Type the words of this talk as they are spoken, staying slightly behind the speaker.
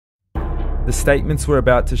The statements we're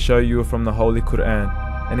about to show you are from the Holy Qur'an,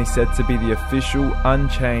 and is said to be the official,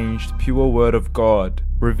 unchanged, pure word of God,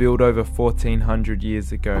 revealed over 1400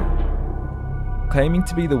 years ago. Claiming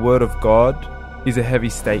to be the word of God is a heavy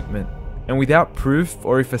statement, and without proof,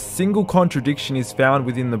 or if a single contradiction is found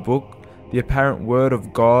within the book, the apparent word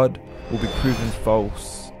of God will be proven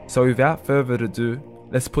false. So without further ado,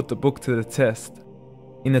 let's put the book to the test.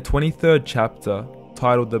 In the 23rd chapter,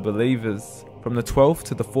 titled The Believers, from the 12th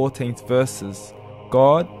to the 14th verses,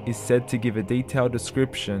 God is said to give a detailed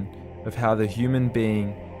description of how the human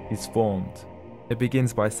being is formed. It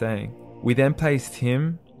begins by saying, "We then placed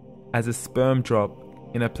him as a sperm drop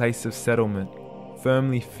in a place of settlement,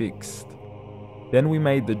 firmly fixed. Then we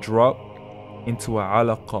made the drop into a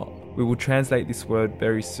alaqah." We will translate this word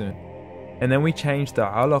very soon. "And then we changed the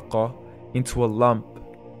alaqah into a lump.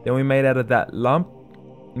 Then we made out of that lump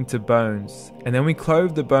into bones. And then we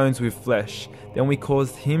clothed the bones with flesh. Then we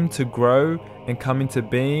caused him to grow and come into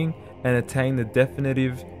being and attain the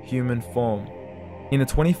definitive human form." In the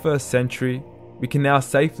 21st century, we can now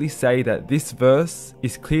safely say that this verse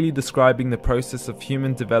is clearly describing the process of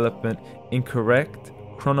human development in correct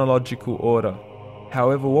chronological order.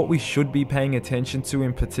 However, what we should be paying attention to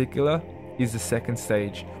in particular is the second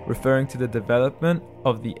stage, referring to the development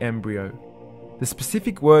of the embryo. The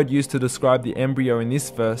specific word used to describe the embryo in this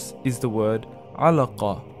verse is the word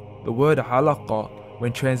Alaqah. The word Alaqah,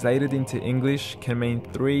 when translated into English, can mean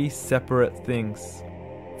three separate things.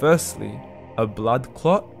 Firstly, a blood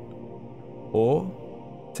clot, or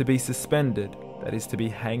to be suspended, that is to be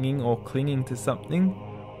hanging or clinging to something,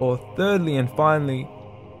 or thirdly and finally,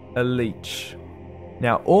 a leech.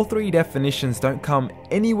 Now, all three definitions don't come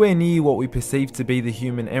anywhere near what we perceive to be the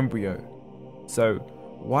human embryo. So,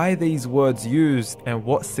 why are these words used, and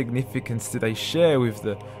what significance do they share with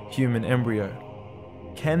the human embryo?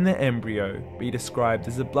 Can the embryo be described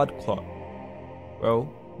as a blood clot? Well,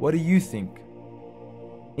 what do you think?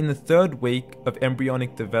 In the 3rd week of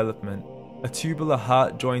embryonic development, a tubular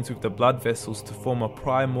heart joins with the blood vessels to form a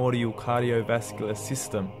primordial cardiovascular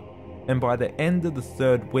system, and by the end of the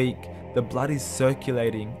 3rd week, the blood is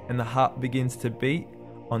circulating and the heart begins to beat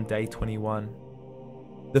on day 21.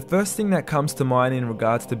 The first thing that comes to mind in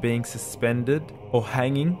regards to being suspended or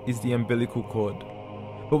hanging is the umbilical cord.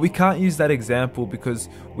 But we can't use that example because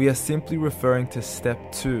we are simply referring to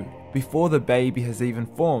step 2, before the baby has even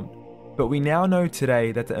formed. But we now know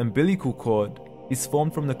today that the umbilical cord is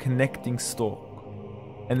formed from the connecting stalk.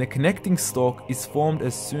 And the connecting stalk is formed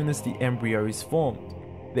as soon as the embryo is formed.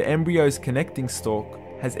 The embryo's connecting stalk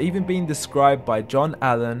has even been described by John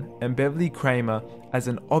Allen and Beverly Kramer as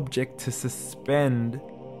an object to suspend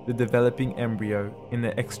the developing embryo in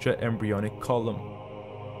the extra embryonic column.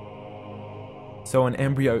 So an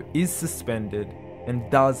embryo is suspended and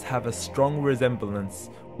does have a strong resemblance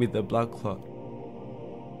with the blood clot.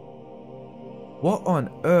 What on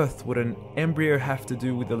earth would an embryo have to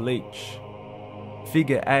do with a leech?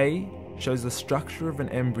 Figure A shows the structure of an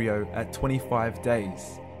embryo at 25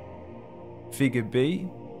 days. Figure B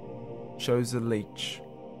shows a leech.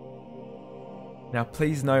 Now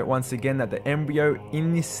please note once again that the embryo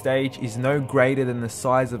in this stage is no greater than the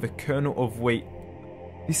size of a kernel of wheat.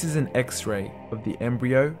 This is an X-ray of the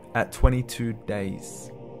embryo at 22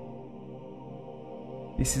 days.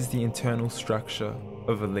 This is the internal structure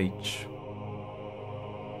of a leech.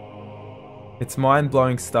 It's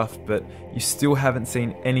mind-blowing stuff, but you still haven't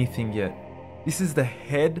seen anything yet. This is the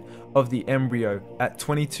head of the embryo at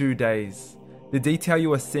 22 days. The detail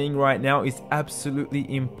you are seeing right now is absolutely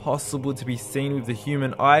impossible to be seen with the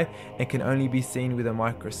human eye and can only be seen with a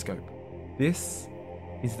microscope. This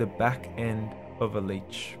is the back end of a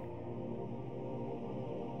leech.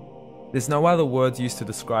 There's no other words used to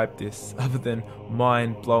describe this other than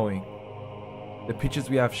mind-blowing. The pictures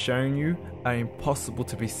we have shown you are impossible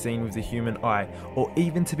to be seen with the human eye or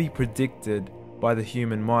even to be predicted by the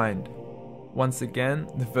human mind. Once again,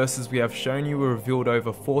 the verses we have shown you were revealed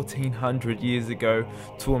over 1400 years ago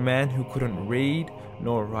to a man who couldn't read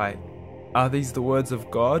nor write. Are these the words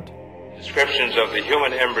of God? Descriptions of the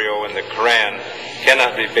human embryo in the Qur'an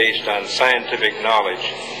cannot be based on scientific knowledge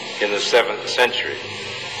in the 7th century.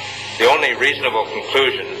 The only reasonable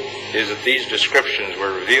conclusion is that these descriptions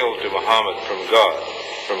were revealed to Muhammad from God,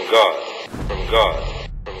 from God, from God,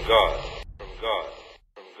 from God, from God.